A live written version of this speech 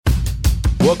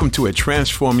Welcome to A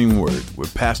Transforming Word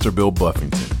with Pastor Bill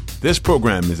Buffington. This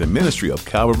program is a ministry of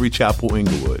Calvary Chapel,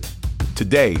 Inglewood.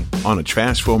 Today on A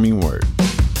Transforming Word.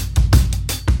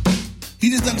 He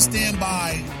just doesn't stand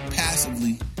by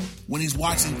passively when he's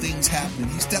watching things happen.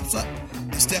 He steps up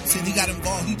and steps in. He got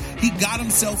involved. He got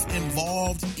himself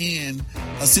involved in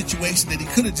a situation that he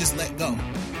could have just let go.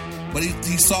 But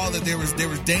he saw that there was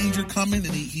danger coming,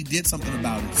 and he did something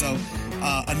about it. So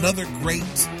another great,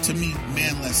 to me,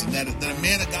 man lesson, that a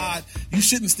man of God, you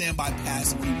shouldn't stand by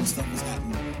passively when stuff is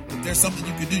happening. If there's something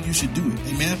you can do, you should do it.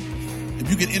 Amen? If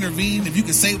you can intervene, if you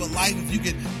can save a life, if you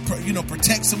can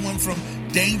protect someone from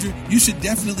danger, you should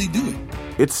definitely do it.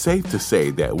 It's safe to say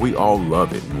that we all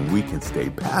love it when we can stay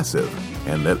passive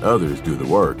and let others do the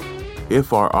work.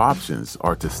 If our options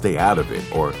are to stay out of it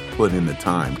or put in the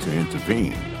time to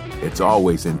intervene, it's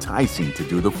always enticing to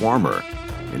do the former.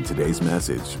 In today's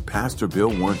message, Pastor Bill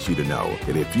wants you to know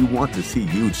that if you want to see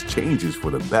huge changes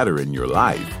for the better in your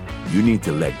life, you need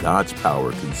to let God's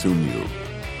power consume you.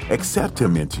 Accept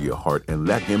Him into your heart and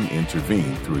let Him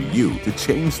intervene through you to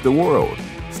change the world.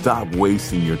 Stop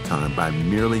wasting your time by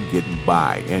merely getting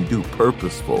by and do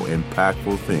purposeful,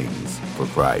 impactful things for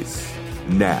Christ.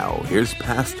 Now, here's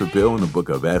Pastor Bill in the book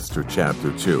of Esther,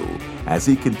 chapter 2, as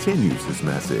he continues his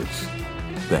message.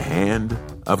 The hand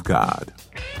of God.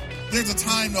 There's a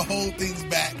time to hold things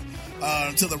back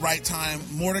until the right time.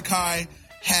 Mordecai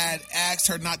had asked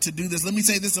her not to do this. Let me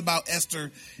say this about Esther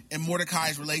and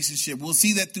Mordecai's relationship. We'll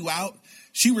see that throughout.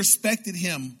 She respected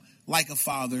him like a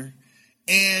father,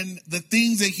 and the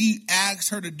things that he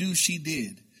asked her to do, she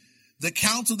did. The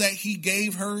counsel that he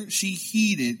gave her, she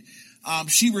heeded.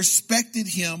 She respected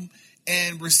him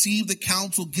and received the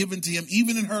counsel given to him,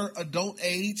 even in her adult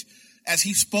age. As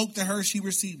he spoke to her, she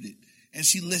received it and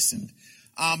she listened.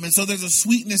 And so there's a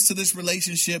sweetness to this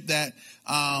relationship that,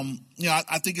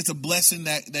 I think it's a blessing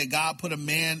that God put a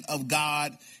man of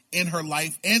God in her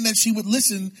life and that she would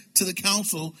listen to the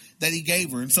counsel that he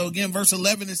gave her. And so again, verse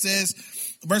 11 says,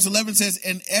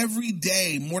 and every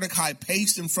day Mordecai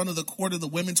paced in front of the court of the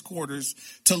women's quarters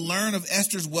to learn of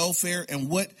Esther's welfare and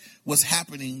what was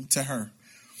happening to her.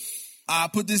 I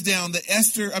put this down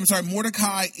that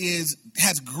Mordecai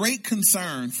has great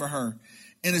concern for her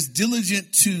and is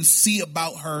diligent to see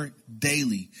about her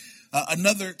daily.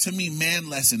 Another, to me, man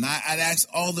lesson. I'd ask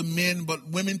all the men, but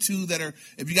women too,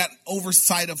 if you got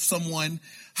oversight of someone,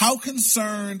 how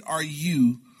concerned are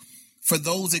you for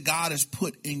those that God has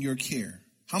put in your care?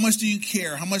 How much do you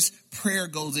care? How much prayer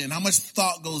goes in? How much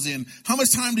thought goes in? How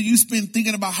much time do you spend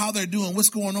thinking about how they're doing? What's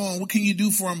going on? What can you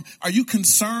do for them? Are you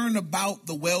concerned about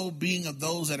the well-being of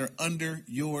those that are under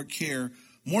your care?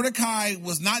 Mordecai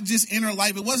was not just in her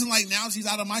life. It wasn't like now she's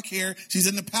out of my care. She's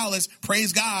in the palace.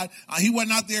 Praise God. He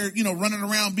wasn't out there, running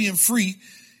around being free.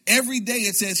 Every day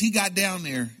it says he got down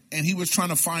there and he was trying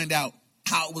to find out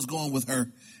how it was going with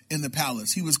her in the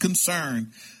palace. He was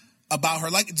concerned about her,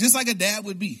 just like a dad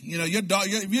would be. Your daughter,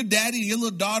 your daddy, your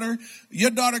little daughter,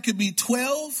 your daughter could be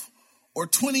 12 or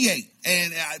 28.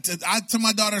 And I tell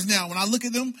my daughters now, when I look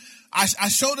at them, I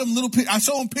show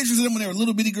them pictures of them when they were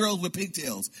little bitty girls with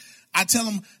pigtails. I tell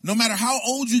them, no matter how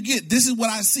old you get, this is what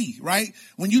I see, right?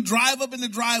 When you drive up in the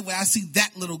driveway, I see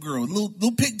that little girl,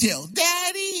 little pigtails.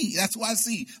 Daddy! That's what I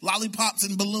see. Lollipops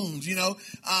and balloons, It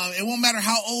won't matter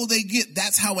how old they get.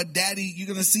 That's how a daddy, you're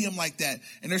going to see him like that.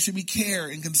 And there should be care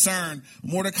and concern.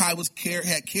 Mordecai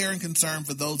had care and concern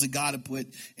for those that God had put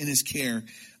in his care.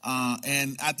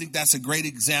 And I think that's a great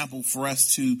example for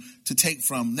us to take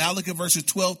from. Now look at verses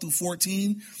 12 through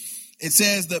 14. It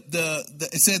says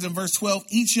it says in verse 12,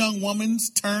 each young woman's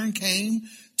turn came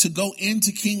to go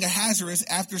into King Ahasuerus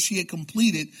after she had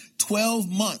completed 12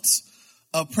 months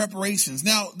of preparations.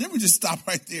 Now, let me just stop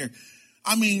right there.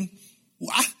 12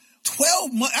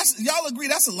 months. Y'all agree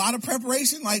that's a lot of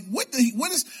preparation? Like what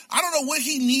is, I don't know what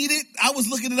he needed. I was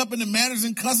looking it up in the Manners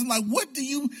and Customs. Like what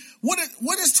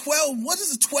is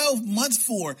 12 months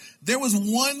for? There was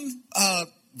one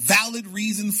valid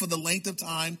reason for the length of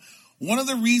time. One of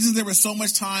the reasons there was so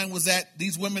much time was that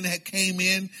these women had came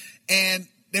in and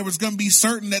there was going to be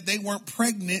certain that they weren't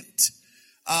pregnant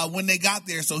when they got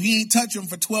there. So he ain't touch them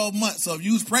for 12 months. So if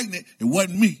you was pregnant, it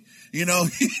wasn't me. You're going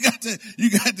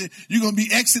to be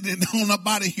exiting on up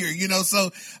out of here,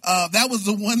 So that was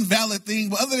the one valid thing.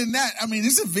 But other than that,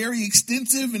 it's a very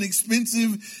extensive and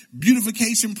expensive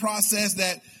beautification process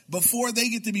that before they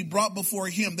get to be brought before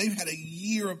him, they've had a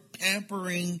year of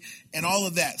pampering and all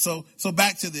of that. So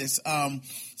back to this.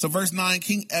 So verse 9,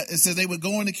 it says they would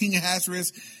go into King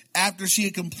Ahasuerus after she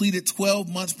had completed 12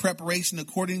 months preparation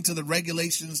according to the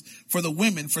regulations for the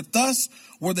women. For thus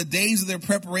were the days of their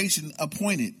preparation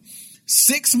appointed.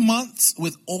 6 months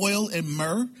with oil and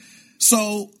myrrh,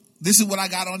 So this is what I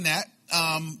got on that.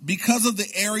 Because of the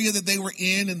area that they were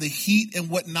in and the heat and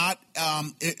whatnot,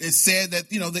 it said that,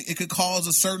 that it could cause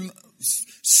a certain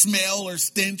smell or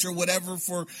stench or whatever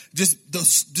for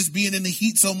just being in the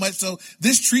heat so much. So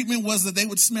this treatment was that they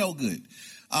would smell good.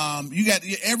 You got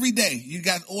every day, you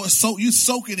got oil, so you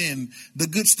soak it in the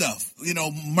good stuff,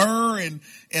 myrrh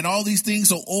and all these things.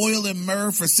 So oil and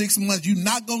myrrh for 6 months. You're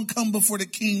not going to come before the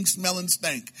king smelling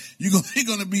stank. You're going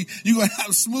to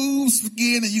have smooth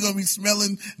skin and you're going to be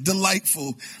smelling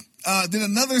delightful. Then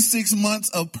another 6 months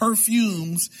of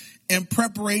perfumes and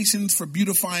preparations for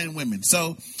beautifying women.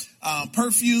 So,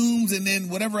 perfumes and then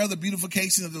whatever other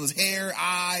beautification, if it was hair,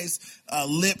 eyes,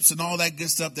 lips, and all that good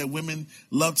stuff that women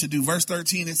love to do. Verse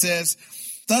 13, it says,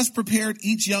 thus prepared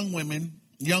each young woman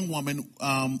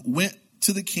went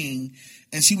to the king,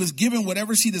 and she was given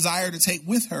whatever she desired to take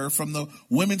with her from the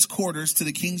women's quarters to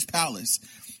the king's palace.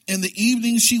 In the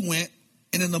evening she went,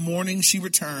 and in the morning she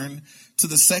returned to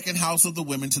the second house of the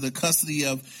women, to the custody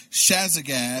of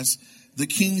Shazagaz, the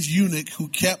king's eunuch, who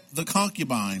kept the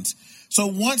concubines. So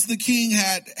once the king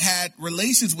had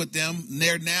relations with them,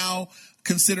 they're now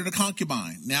considered a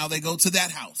concubine. Now they go to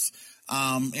that house.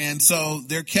 And so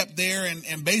they're kept there.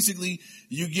 And basically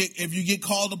if you get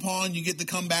called upon, you get to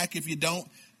come back. If you don't,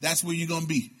 that's where you're going to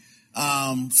be.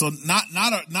 So not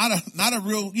a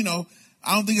real,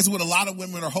 I don't think it's what a lot of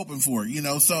women are hoping for,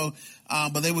 so,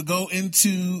 but they would go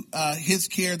into, his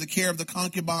care, the care of the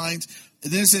concubines.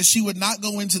 And then it says she would not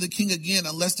go into the king again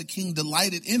unless the king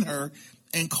delighted in her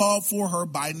and called for her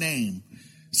by name.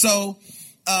 So,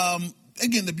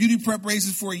 again, the beauty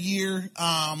preparations for a year.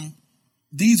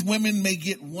 These women may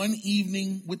get one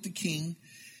evening with the king.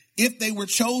 If they were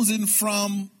chosen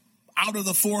from out of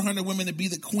the 400 women to be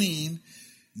the queen,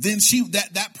 then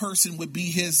that person would be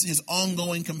his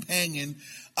ongoing companion.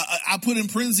 I put in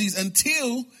parentheses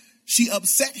until she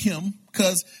upset him,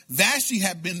 because Vashti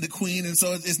had been the queen. And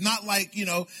so it's not like,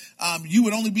 you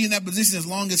would only be in that position as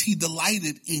long as he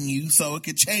delighted in you. So it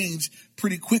could change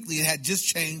pretty quickly. It had just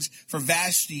changed for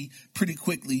Vashti pretty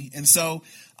quickly. And so,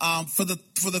 for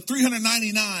the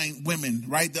 399 women,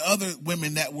 right, the other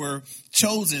women that were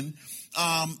chosen,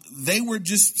 they were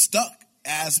just stuck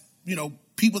as,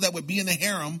 people that would be in the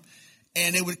harem,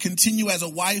 and they would continue as a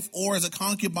wife or as a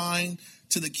concubine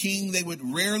to the king. They would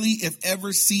rarely, if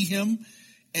ever, see him.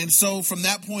 And so from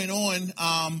that point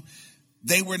on,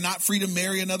 they were not free to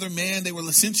marry another man. They were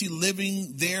essentially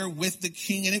living there with the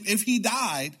king. And if he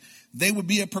died, they would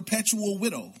be a perpetual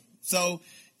widow. So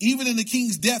even in the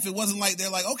king's death, it wasn't like they're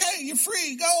like, okay, you're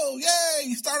free, go,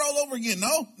 yay, start all over again.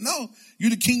 No, you're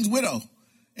the king's widow.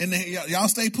 And y'all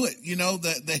stay put.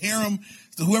 The harem,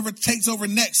 whoever takes over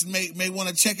next may want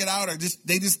to check it out, or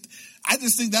I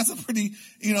just think that's a pretty,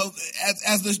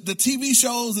 as the TV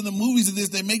shows and the movies of this,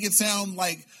 they make it sound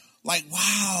like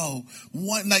wow,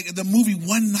 like the movie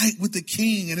One Night with the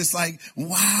King, and it's like,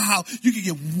 wow, you could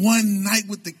get one night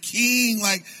with the king,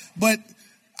 but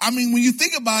I mean, when you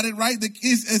think about it, right,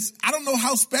 I don't know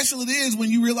how special it is when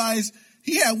you realize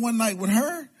he had one night with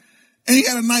her. And he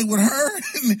had a night with her,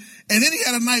 and then he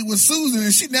had a night with Susan,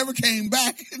 and she never came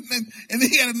back. And then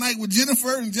he had a night with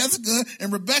Jennifer and Jessica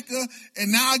and Rebecca,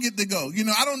 and now I get to go.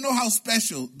 I don't know how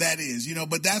special that is,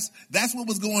 but that's what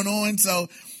was going on. So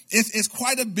it's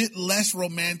quite a bit less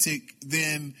romantic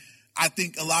than I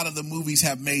think a lot of the movies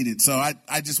have made it. So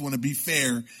I just want to be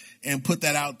fair and put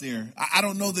that out there. I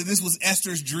don't know that this was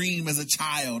Esther's dream as a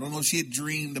child. I don't know if she had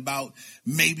dreamed about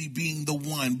maybe being the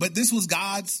one, but this was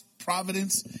God's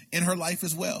providence in her life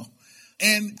as well.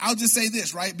 And I'll just say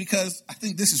this, right? Because I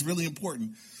think this is really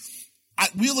important.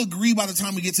 We'll agree by the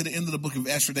time we get to the end of the book of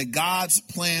Esther that God's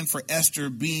plan for Esther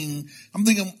I'm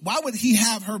thinking, why would he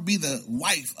have her be the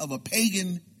wife of a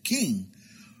pagan king?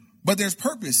 But there's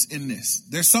purpose in this.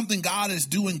 There's something God is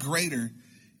doing greater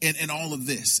in all of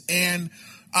this. And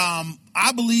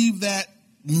I believe that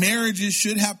marriages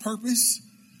should have purpose.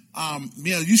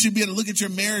 You should be able to look at your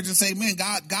marriage and say, man,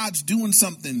 God's doing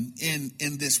something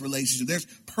in this relationship. There's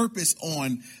purpose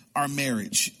on our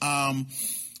marriage.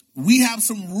 We have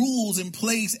some rules in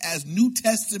place as New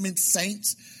Testament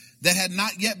saints that had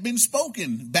not yet been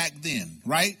spoken back then,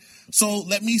 right? So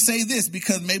let me say this,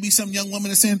 because maybe some young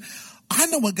woman is saying, I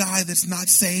know a guy that's not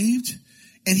saved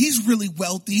and he's really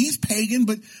wealthy. He's pagan,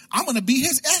 but I'm going to be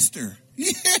his Esther.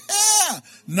 Yeah.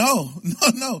 No.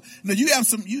 You have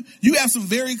some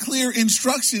very clear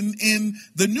instruction in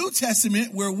the New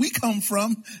Testament where we come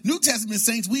from. New Testament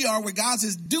saints, we are where God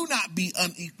says, do not be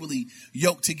unequally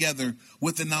yoked together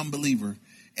with the non-believer.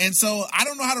 And so I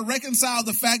don't know how to reconcile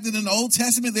the fact that in the Old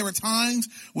Testament, there were times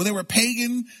where there were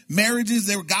pagan marriages.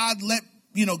 God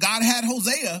had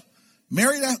Hosea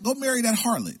go marry that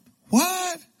harlot.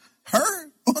 What? Her?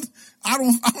 I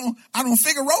don't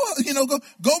Figueroa,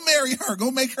 go marry her.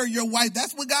 Go make her your wife.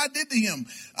 That's what God did to him.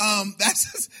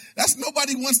 That's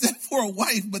nobody wants that for a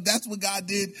wife, but that's what God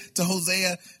did to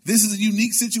Hosea. This is a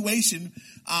unique situation.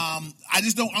 I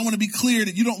want to be clear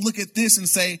that you don't look at this and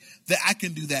say that I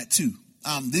can do that too.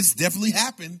 This definitely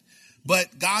happened,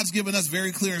 but God's given us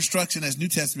very clear instruction as New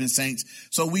Testament saints.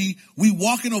 So we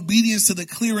walk in obedience to the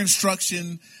clear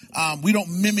instruction. We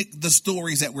don't mimic the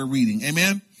stories that we're reading.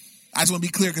 Amen. I just want to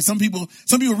be clear because some people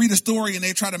read a story and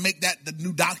they try to make that the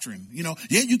new doctrine. Yeah,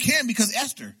 you can because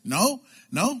Esther. No.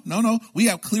 We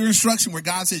have clear instruction where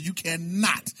God says you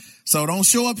cannot. So don't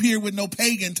show up here with no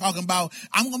pagan talking about,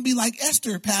 I'm going to be like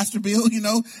Esther, Pastor Bill.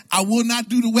 I will not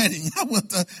do the wedding.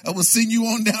 I will send you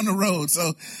on down the road.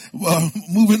 So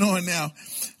moving on now.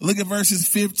 Look at verses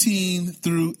 15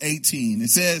 through 18. It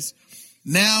says,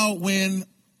 now when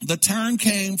the turn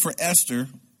came for Esther,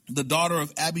 the daughter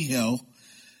of Abihail,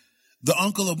 the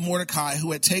uncle of Mordecai,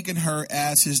 who had taken her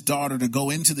as his daughter to go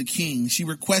into the king, she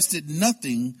requested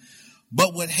nothing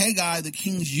but what Haggai, the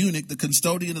king's eunuch, the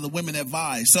custodian of the women,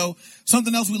 advised. So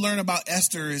something else we learn about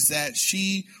Esther is that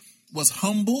she was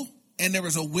humble and there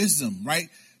was a wisdom, right?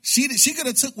 She could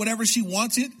have took whatever she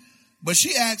wanted, but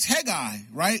she asked Haggai,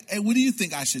 right? Hey, what do you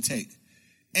think I should take?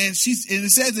 And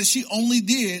it says that she only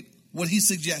did what he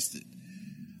suggested.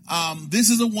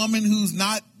 This is a woman who's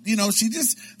not,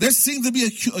 there seems to be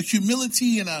a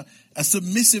humility and a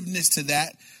submissiveness to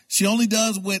that. She only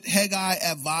does what Haggai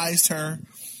advised her.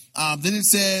 Then it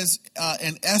says,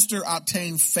 and Esther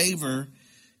obtained favor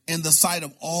in the sight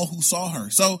of all who saw her.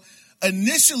 So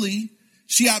initially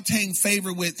she obtained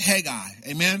favor with Haggai.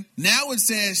 Amen. Now it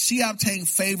says she obtained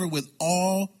favor with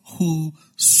all who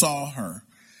saw her.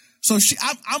 So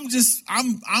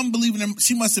I'm believing that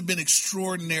she must have been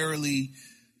extraordinarily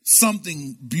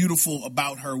something beautiful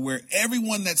about her where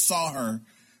everyone that saw her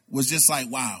was just like,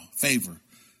 wow, favor,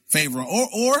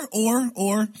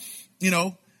 or,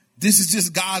 this is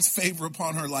just God's favor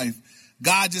upon her life.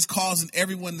 God just causing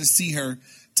everyone to see her,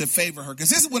 to favor her.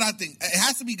 Because this is what I think. It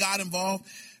has to be God involved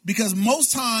because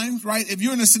most times, right, if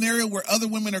you're in a scenario where other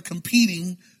women are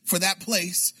competing for that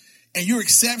place and you're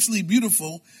exceptionally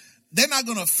beautiful, they're not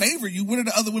going to favor you. What are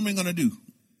the other women going to do?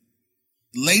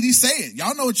 Ladies, say it.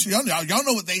 Y'all know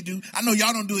what they do. I know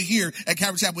y'all don't do it here at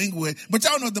Calvary Chapel Inglewood, but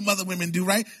y'all know what the other women do,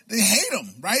 right? They hate them,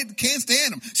 right? Can't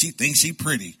stand them. She thinks she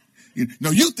pretty. You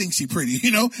think she pretty,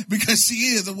 because she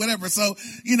is or whatever. So,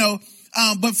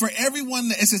 but for everyone,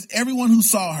 it says everyone who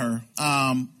saw her,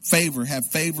 have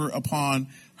favor upon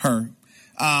her.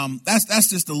 That's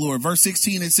just the Lord. Verse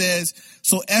 16, it says,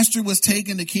 so Esther was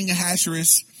taken to King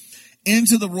Ahasuerus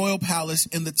into the royal palace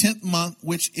in the 10th month,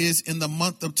 which is in the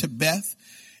month of Tebeth,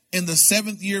 in the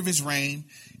 7th year of his reign.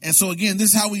 And so again,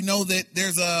 this is how we know that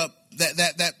there's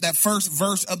that first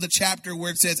verse of the chapter where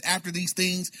it says after these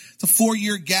things, it's a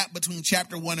 4-year gap between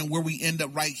chapter 1 and where we end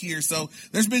up right here. So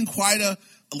there's been quite a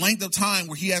length of time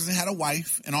where he hasn't had a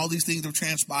wife and all these things have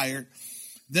transpired.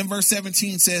 Then verse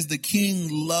 17 says the king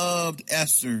loved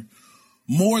Esther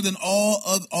more than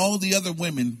all the other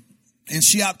women, and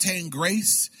she obtained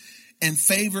grace and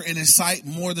favor in his sight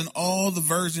more than all the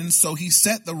virgins. So he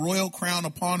set the royal crown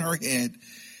upon her head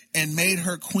and made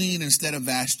her queen instead of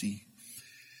Vashti.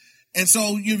 And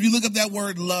so if you look up that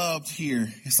word loved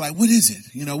here, it's like, what is it?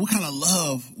 What kind of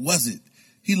love was it?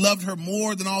 He loved her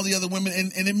more than all the other women.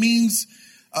 And it means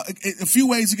a few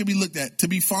ways it can be looked at: to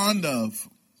be fond of,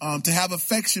 to have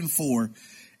affection for,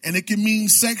 and it can mean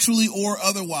sexually or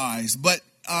otherwise. But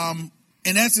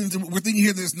in essence, we're thinking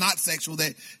here that it's not sexual,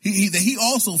 that he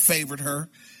also favored her,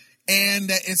 and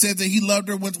that it says that he loved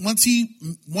her once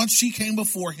she came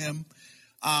before him.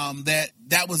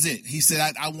 That was it. He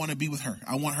said, I want to be with her.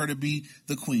 I want her to be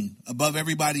the queen above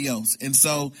everybody else. And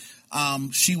so,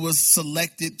 she was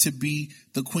selected to be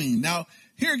the queen. Now,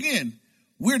 here again,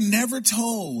 we're never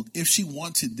told if she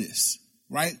wanted this,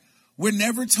 right? We're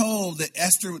never told that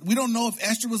we don't know if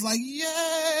Esther was like,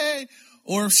 yay,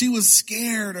 or if she was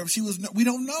scared, or if we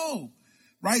don't know.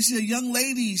 Right? She's a young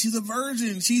lady. She's a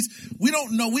virgin. We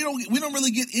don't know. We don't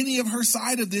really get any of her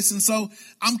side of this. And so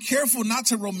I'm careful not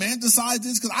to romanticize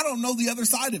this because I don't know the other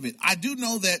side of it. I do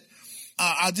know that,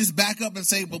 I'll just back up and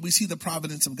say, but we see the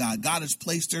providence of God. God has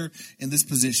placed her in this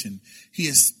position. He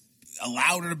has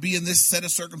allowed her to be in this set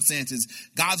of circumstances.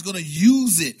 God's going to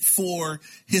use it for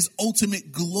his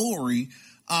ultimate glory.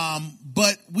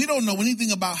 But we don't know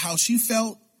anything about how she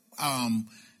felt,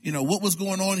 what was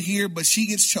going on here, but she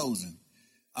gets chosen.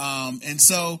 And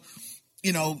so,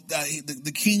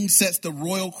 the king sets the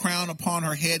royal crown upon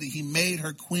her head, and he made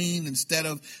her queen instead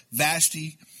of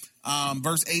Vashti.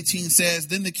 Verse 18 says,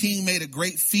 then the king made a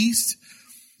great feast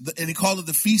And he called it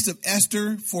the Feast of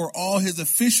Esther for all his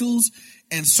officials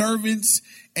and servants.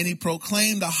 And he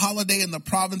proclaimed a holiday in the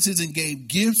provinces and gave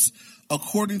gifts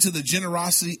according to the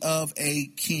generosity of a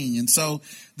king. And so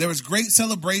there was great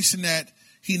celebration that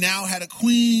he now had a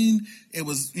queen. It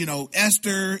was,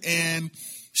 Esther, and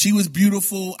she was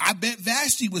beautiful. I bet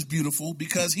Vashti was beautiful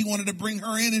because he wanted to bring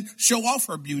her in and show off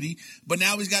her beauty. But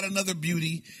now he's got another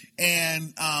beauty.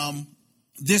 And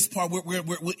this part,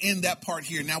 we're in that part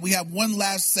here. Now we have one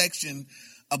last section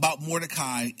about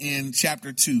Mordecai in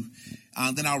chapter 2.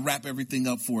 Then I'll wrap everything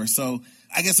up for us. So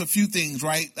I guess a few things,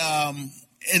 right?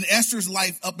 In Esther's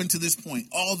life up until this point,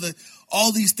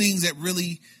 all these things that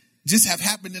really just have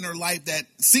happened in her life that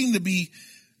seem to be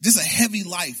just a heavy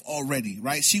life already,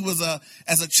 right? She was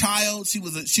as a child, she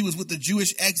was with the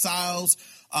Jewish exiles.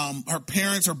 Her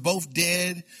parents are both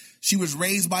dead. She was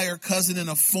raised by her cousin in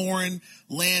a foreign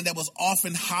land that was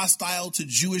often hostile to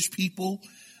Jewish people.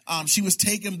 She was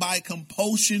taken by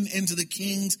compulsion into the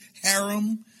king's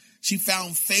harem. She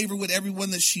found favor with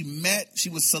everyone that she met. She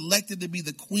was selected to be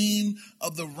the queen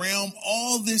of the realm.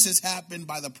 All this has happened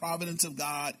by the providence of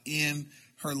God in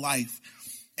her life.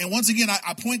 And once again,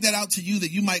 I point that out to you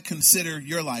that you might consider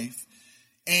your life.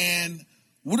 And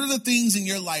what are the things in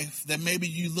your life that maybe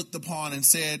you looked upon and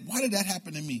said, why did that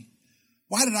happen to me?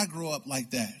 Why did I grow up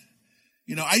like that?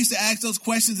 I used to ask those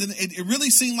questions, and it really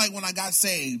seemed like when I got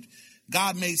saved,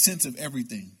 God made sense of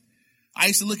everything. I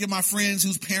used to look at my friends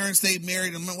whose parents stayed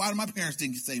married, and why did my parents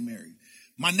didn't stay married?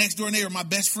 My next door neighbor, my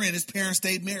best friend, his parents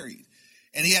stayed married.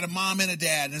 And he had a mom and a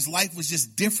dad, and his life was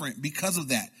just different because of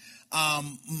that.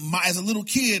 As a little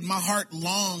kid, my heart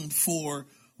longed for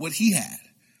what he had.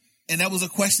 And that was a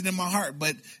question in my heart.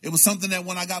 But it was something that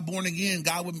when I got born again,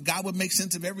 God would make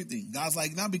sense of everything. God's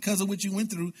like, not because of what you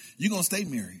went through, you're going to stay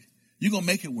married. You're going to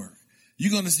make it work.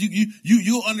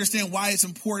 You'll understand why it's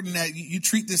important that you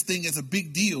treat this thing as a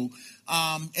big deal.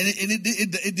 And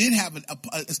it did have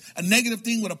a negative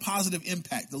thing with a positive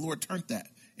impact. The Lord turned that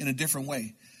in a different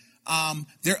way.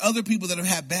 There are other people that have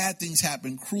had bad things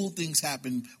happen, cruel things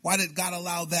happen. Why did God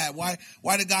allow that?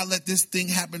 Why did God let this thing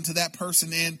happen to that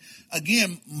person? And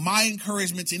again, my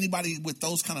encouragement to anybody with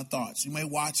those kind of thoughts, you may be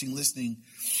watching, listening,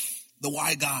 the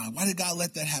why God? Why did God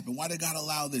let that happen? Why did God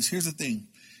allow this? Here's the thing.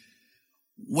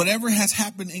 Whatever has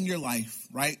happened in your life,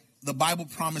 right? The Bible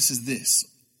promises this: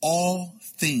 all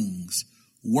things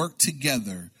work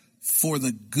together for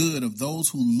the good of those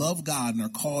who love God and are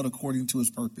called according to his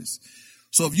purpose.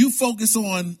 So if you focus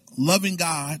on loving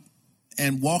God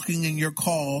and walking in your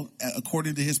call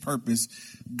according to his purpose,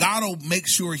 God will make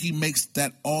sure he makes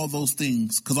that all those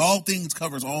things, because all things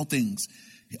covers all things.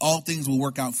 All things will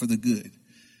work out for the good.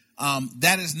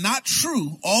 That is not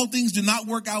true. All things do not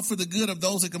work out for the good of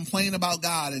those that complain about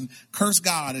God and curse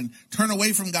God and turn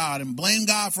away from God and blame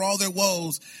God for all their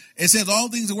woes. It says all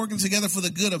things are working together for the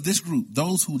good of this group,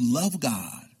 those who love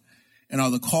God and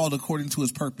are the called according to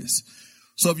his purpose.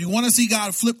 So if you want to see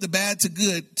God flip the bad to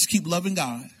good, just keep loving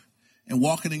God and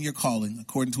walking in your calling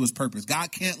according to his purpose.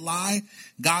 God can't lie.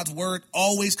 God's word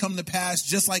always come to pass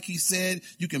just like he said.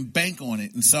 You can bank on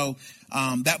it. And so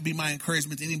that would be my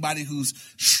encouragement to anybody who's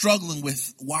struggling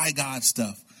with why God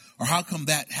stuff, or how come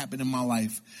that happened in my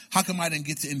life? How come I didn't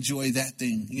get to enjoy that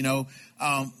thing?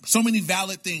 So many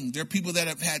valid things. There are people that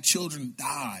have had children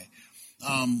die,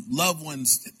 loved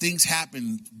ones, things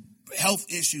happen, health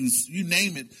issues, you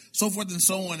name it, so forth and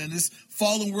so on. In this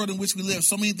fallen world in which we live,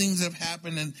 so many things have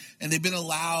happened and they've been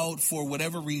allowed for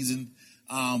whatever reason.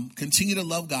 Continue to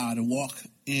love God and walk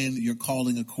in your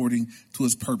calling according to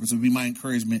his purpose. It would be my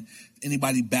encouragement.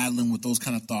 Anybody battling with those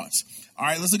kind of thoughts. All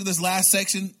right, let's look at this last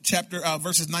section,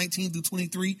 verses 19 through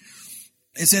 23.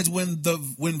 It says,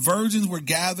 when virgins were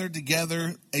gathered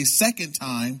together a second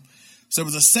time, so there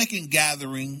was a second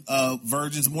gathering of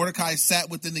virgins, Mordecai sat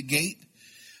within the gate.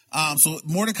 So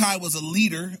Mordecai was a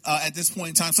leader at this point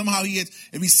in time. Somehow if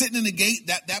he's sitting in the gate,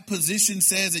 that position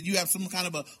says that you have some kind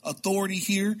of a authority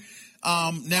here.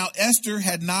 Now Esther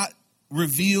had not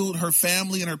revealed her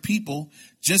family and her people,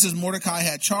 just as Mordecai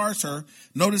had charged her.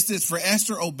 Notice this: for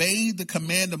Esther obeyed the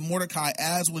command of Mordecai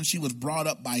as when she was brought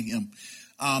up by him.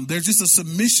 There's just a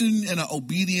submission and an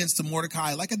obedience to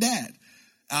Mordecai like a dad.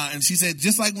 And she said,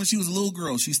 just like when she was a little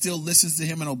girl, she still listens to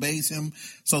him and obeys him.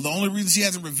 So the only reason she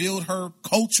hasn't revealed her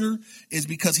culture is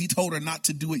because he told her not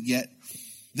to do it yet.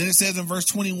 Then it says in verse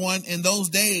 21, in those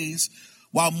days,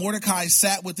 while Mordecai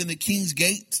sat within the king's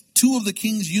gate, two of the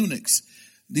king's eunuchs,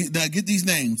 now get these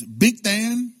names,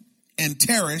 Bigthan and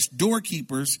Teresh,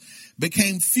 doorkeepers,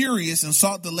 became furious and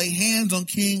sought to lay hands on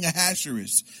King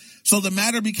Ahasuerus. So the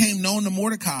matter became known to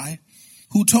Mordecai,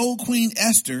 who told Queen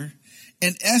Esther,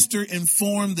 and Esther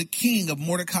informed the king of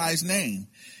Mordecai's name.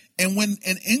 And when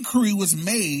an inquiry was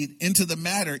made into the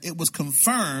matter, it was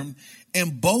confirmed,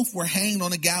 and both were hanged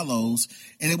on a gallows,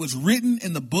 and it was written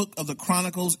in the book of the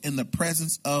Chronicles in the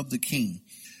presence of the king.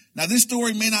 Now, this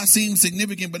story may not seem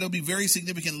significant, but it'll be very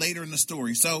significant later in the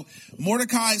story. So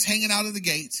Mordecai is hanging out of the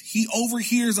gates. He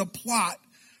overhears a plot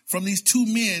from these two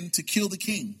men to kill the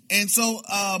king. And so,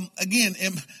 again,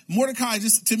 Mordecai,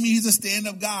 just to me, he's a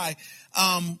stand-up guy.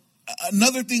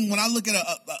 Another thing, when I look at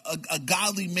a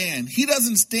godly man, he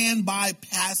doesn't stand by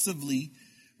passively,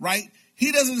 right?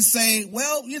 He doesn't say,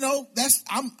 well,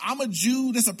 I'm a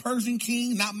Jew, that's a Persian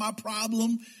king, not my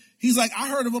problem. He's like, I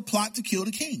heard of a plot to kill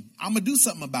the king. I'm going to do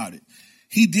something about it.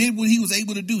 He did what he was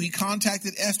able to do. He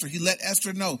contacted Esther. He let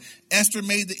Esther know. Esther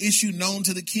made the issue known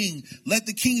to the king. Let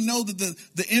the king know that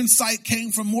the insight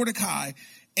came from Mordecai.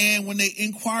 And when they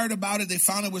inquired about it, they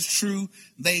found it was true.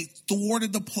 They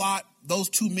thwarted the plot. Those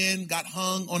two men got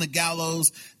hung on a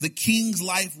gallows. The king's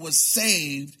life was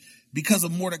saved because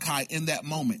of Mordecai in that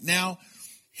moment. Now,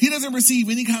 he doesn't receive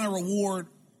any kind of reward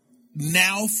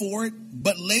now for it,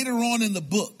 but later on in the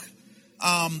book,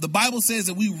 the Bible says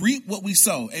that we reap what we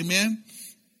sow. Amen.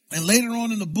 And later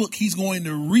on in the book, he's going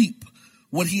to reap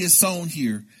what he has sown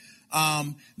here.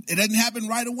 It doesn't happen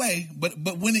right away,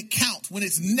 but when it counts, when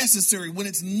it's necessary, when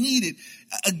it's needed,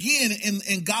 again,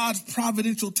 in God's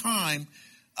providential time,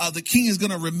 the king is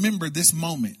going to remember this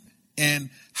moment and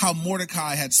how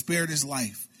Mordecai had spared his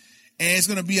life. And it's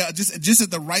going to be just at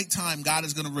the right time, God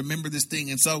is going to remember this thing.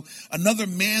 And so another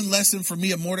man lesson for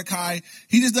me of Mordecai,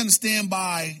 he just doesn't stand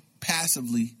by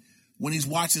passively when he's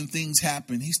watching things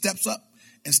happen. He steps up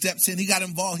and steps in. He got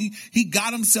involved. He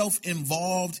got himself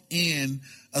involved in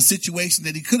a situation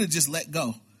that he could have just let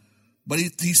go. But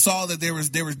he saw that there was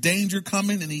danger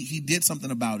coming, and he did something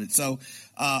about it. So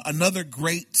another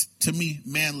great, to me,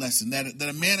 man lesson, that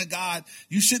a man of God,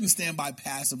 you shouldn't stand by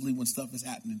passively when stuff is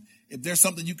happening. If there's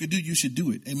something you could do, you should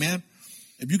do it. Amen.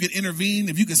 If you could intervene,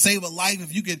 if you could save a life,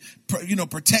 if you could,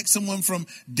 protect someone from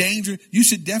danger, you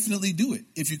should definitely do it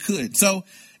if you could. So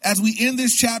as we end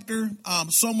this chapter,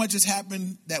 so much has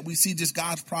happened that we see just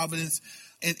God's providence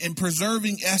in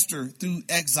preserving Esther through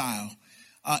exile,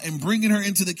 and bringing her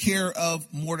into the care of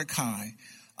Mordecai,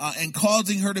 and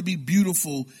causing her to be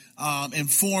beautiful in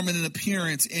form and in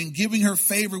appearance, and giving her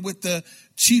favor with the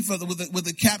chief of with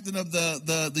the captain of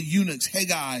the eunuchs,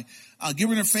 Haggai,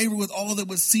 giving her favor with all that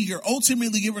would see her,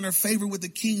 ultimately giving her favor with the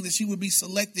king, that she would be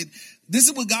selected. This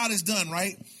is what God has done,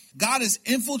 right? God has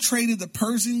infiltrated the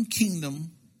Persian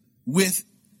kingdom with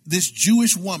this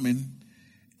Jewish woman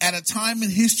at a time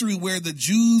in history where the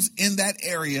Jews in that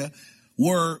area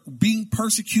were being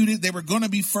persecuted. They were going to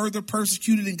be further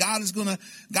persecuted, and God has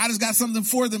got something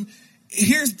for them.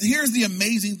 Here's the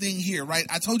amazing thing here, right?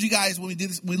 I told you guys when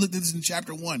we looked at this in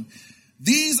chapter 1.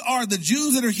 These are the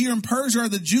Jews that are here in Persia, are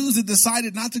the Jews that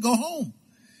decided not to go home.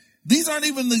 These aren't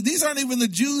even the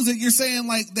Jews that you're saying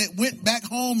like that went back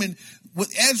home and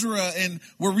with Ezra and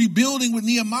were rebuilding with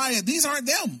Nehemiah. These aren't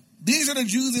them. These are the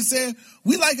Jews that said,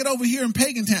 we like it over here in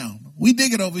Pagan Town. We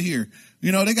dig it over here.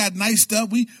 They got nice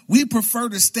stuff. We prefer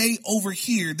to stay over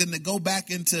here than to go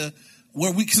back into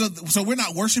where so we're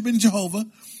not worshiping Jehovah.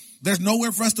 There's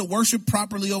nowhere for us to worship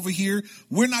properly over here.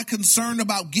 We're not concerned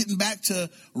about getting back to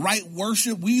right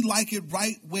worship. We like it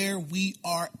right where we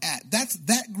are at. That's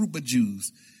that group of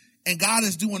Jews. And God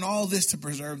is doing all this to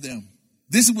preserve them.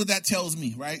 This is what that tells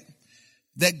me, right?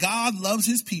 That God loves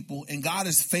his people, and God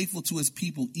is faithful to his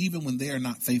people even when they are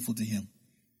not faithful to him.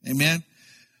 Amen.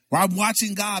 Where I'm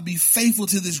watching God be faithful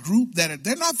to this group that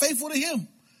they're not faithful to him,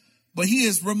 but he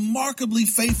is remarkably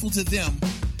faithful to them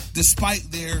despite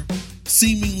their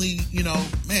seemingly,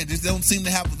 just don't seem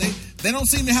to have, they don't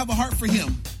seem to have a heart for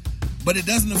him, but it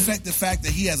doesn't affect the fact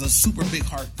that he has a super big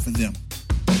heart for them.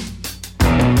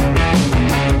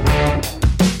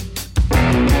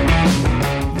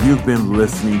 You've been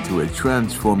listening to A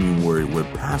Transforming Word with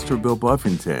Pastor Bill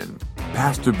Buffington.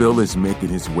 Pastor Bill is making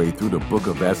his way through the book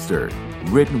of Esther,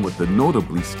 written with a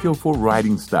notably skillful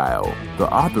writing style. The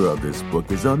author of this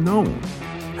book is unknown.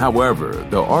 However,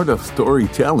 the art of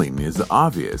storytelling is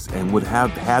obvious and would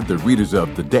have had the readers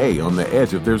of the day on the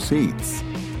edge of their seats.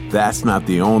 That's not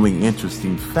the only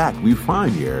interesting fact we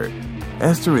find here.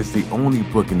 Esther is the only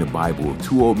book in the Bible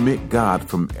to omit God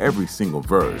from every single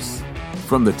verse.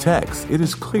 From the text, it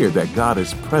is clear that God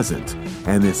is present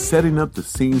and is setting up the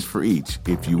scenes for each,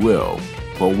 if you will.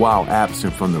 But while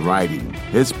absent from the writing,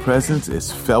 his presence is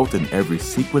felt in every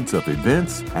sequence of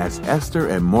events as Esther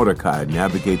and Mordecai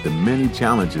navigate the many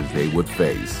challenges they would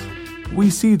face. We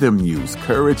see them use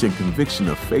courage and conviction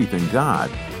of faith in God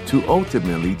to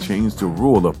ultimately change the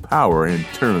rule of power and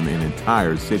turn an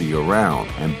entire city around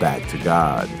and back to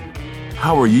God.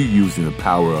 How are you using the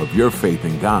power of your faith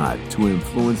in God to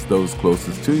influence those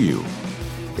closest to you?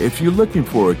 If you're looking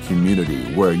for a community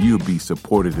where you'll be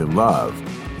supported and loved,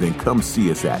 then come see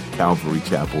us at Calvary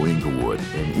Chapel Inglewood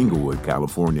in Inglewood,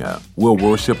 California. We'll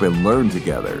worship and learn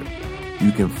together.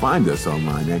 You can find us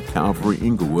online at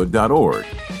calvaryinglewood.org.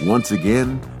 Once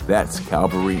again, that's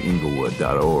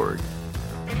calvaryinglewood.org.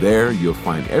 There, you'll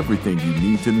find everything you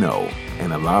need to know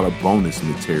and a lot of bonus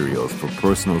materials for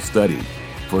personal study.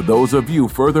 For those of you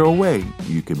further away,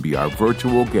 you can be our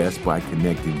virtual guest by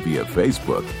connecting via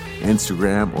Facebook,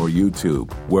 Instagram, or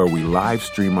YouTube, where we live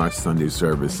stream our Sunday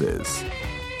services.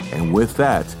 And with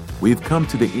that, we've come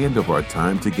to the end of our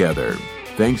time together.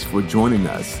 Thanks for joining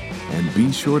us, and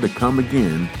be sure to come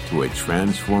again to a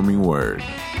transforming word.